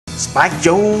Spike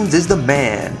Jonze is the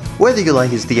man. Whether you like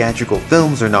his theatrical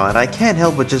films or not, I can't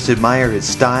help but just admire his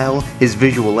style, his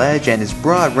visual edge, and his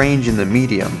broad range in the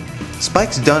medium.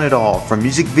 Spike's done it all, from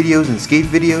music videos and skate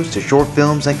videos to short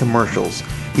films and commercials.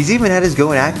 He's even had his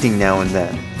go in acting now and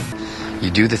then. You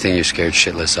do the thing you're scared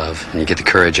shitless of, and you get the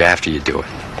courage after you do it,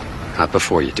 not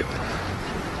before you do it.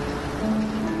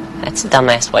 That's a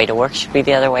dumbass way to work. Should be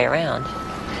the other way around.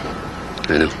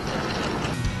 I know.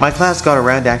 My class got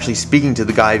around to actually speaking to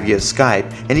the guy via Skype,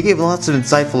 and he gave lots of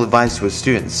insightful advice to his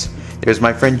students. There's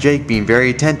my friend Jake being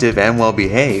very attentive and well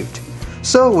behaved.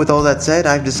 So, with all that said,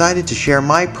 I've decided to share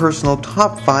my personal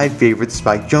top 5 favorite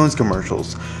Spike Jonze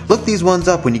commercials. Look these ones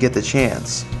up when you get the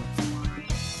chance.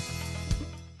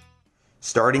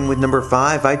 Starting with number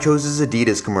 5, I chose his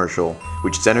Adidas commercial,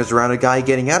 which centers around a guy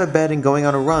getting out of bed and going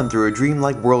on a run through a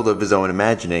dreamlike world of his own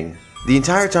imagining. The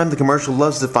entire time the commercial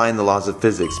loves defying the laws of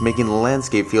physics, making the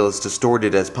landscape feel as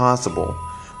distorted as possible.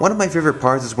 One of my favorite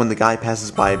parts is when the guy passes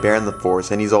by a bear in the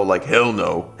forest and he's all like, "Hell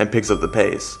no," and picks up the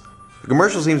pace. The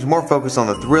commercial seems more focused on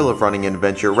the thrill of running an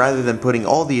adventure rather than putting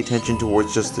all the attention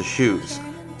towards just the shoes.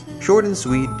 Short and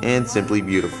sweet and simply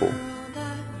beautiful.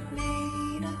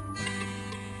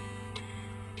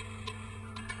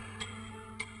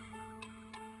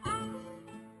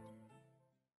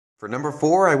 For number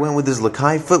 4, I went with his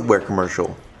Lakai footwear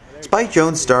commercial. Spike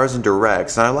Jonze stars and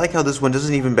directs, and I like how this one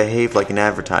doesn't even behave like an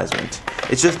advertisement.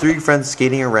 It's just 3 friends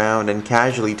skating around and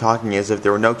casually talking as if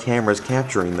there were no cameras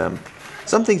capturing them.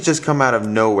 Some things just come out of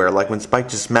nowhere, like when Spike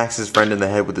just smacks his friend in the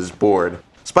head with his board.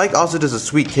 Spike also does a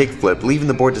sweet kickflip, leaving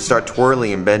the board to start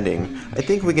twirling and bending. I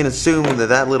think we can assume that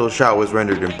that little shot was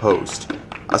rendered in post.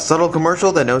 A subtle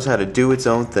commercial that knows how to do its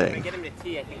own thing. Get him to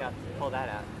tea, I think I'll pull that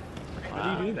out.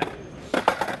 How do you do that?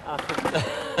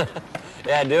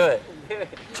 Yeah, do it.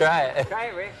 Try it. Try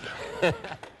it, Rick.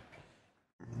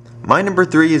 My number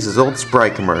 3 is his old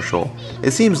Sprite commercial.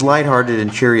 It seems lighthearted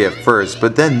and cheery at first,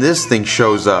 but then this thing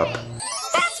shows up.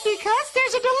 That's because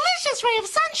there's a delicious ray of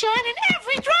sunshine in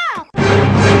every drop.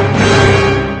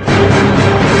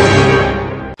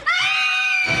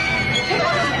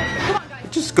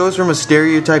 It just goes from a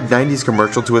stereotyped 90s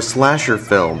commercial to a slasher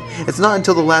film. It's not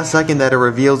until the last second that it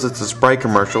reveals it's a Sprite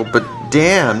commercial, but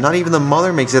damn, not even the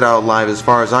mother makes it out alive as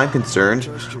far as I'm concerned.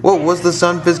 What was the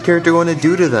Sunfizz character going to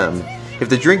do to them? If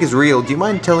the drink is real, do you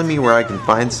mind telling me where I can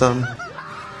find some?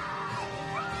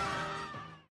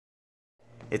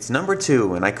 It's number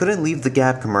 2, and I couldn't leave the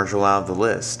Gap commercial out of the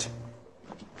list.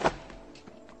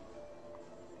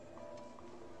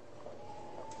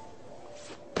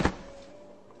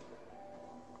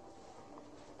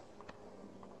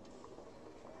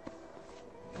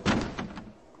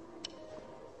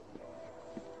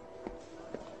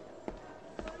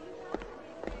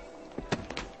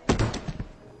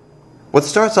 What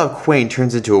starts off quaint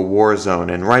turns into a war zone,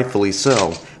 and rightfully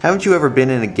so. Haven't you ever been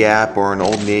in a Gap or an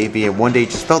Old Navy and one day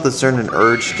just felt a certain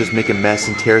urge to just make a mess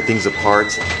and tear things apart?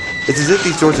 It's as if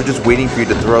these stores are just waiting for you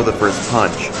to throw the first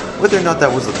punch. Whether or not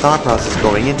that was the thought process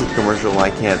going into the commercial,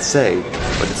 I can't say,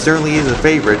 but it certainly is a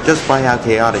favorite just by how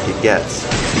chaotic it gets.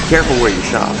 Be careful where you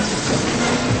shop.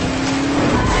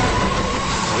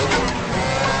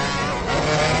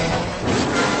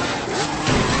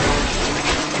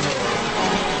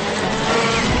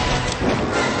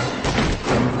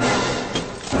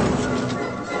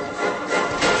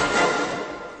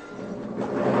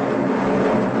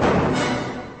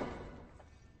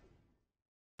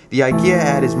 The IKEA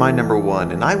ad is my number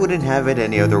 1, and I wouldn't have it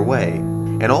any other way.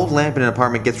 An old lamp in an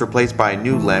apartment gets replaced by a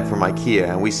new lamp from IKEA,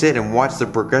 and we sit and watch the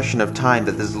progression of time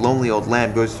that this lonely old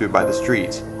lamp goes through by the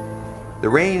street. The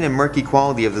rain and murky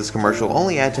quality of this commercial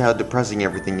only add to how depressing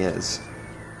everything is.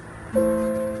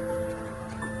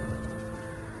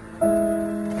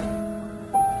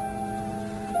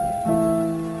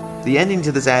 The ending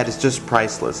to this ad is just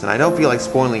priceless, and I don't feel like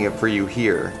spoiling it for you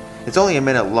here. It's only a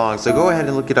minute long, so go ahead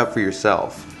and look it up for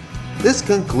yourself. This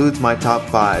concludes my top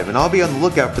 5, and I'll be on the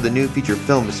lookout for the new feature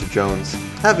film, Mr. Jonze.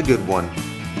 Have a good one.